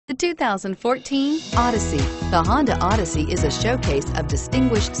The 2014 Odyssey. The Honda Odyssey is a showcase of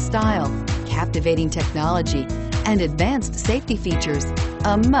distinguished style, captivating technology, and advanced safety features.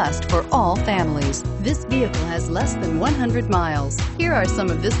 A must for all families. This vehicle has less than 100 miles. Here are some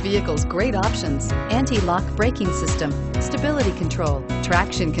of this vehicle's great options: anti-lock braking system, stability control,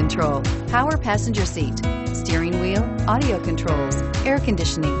 traction control, power passenger seat, steering wheel audio controls, air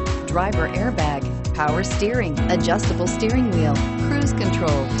conditioning, driver airbag, power steering, adjustable steering wheel, cruise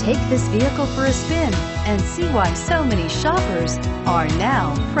control. Take this vehicle for a spin and see why so many shoppers are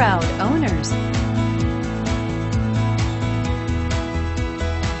now proud owners.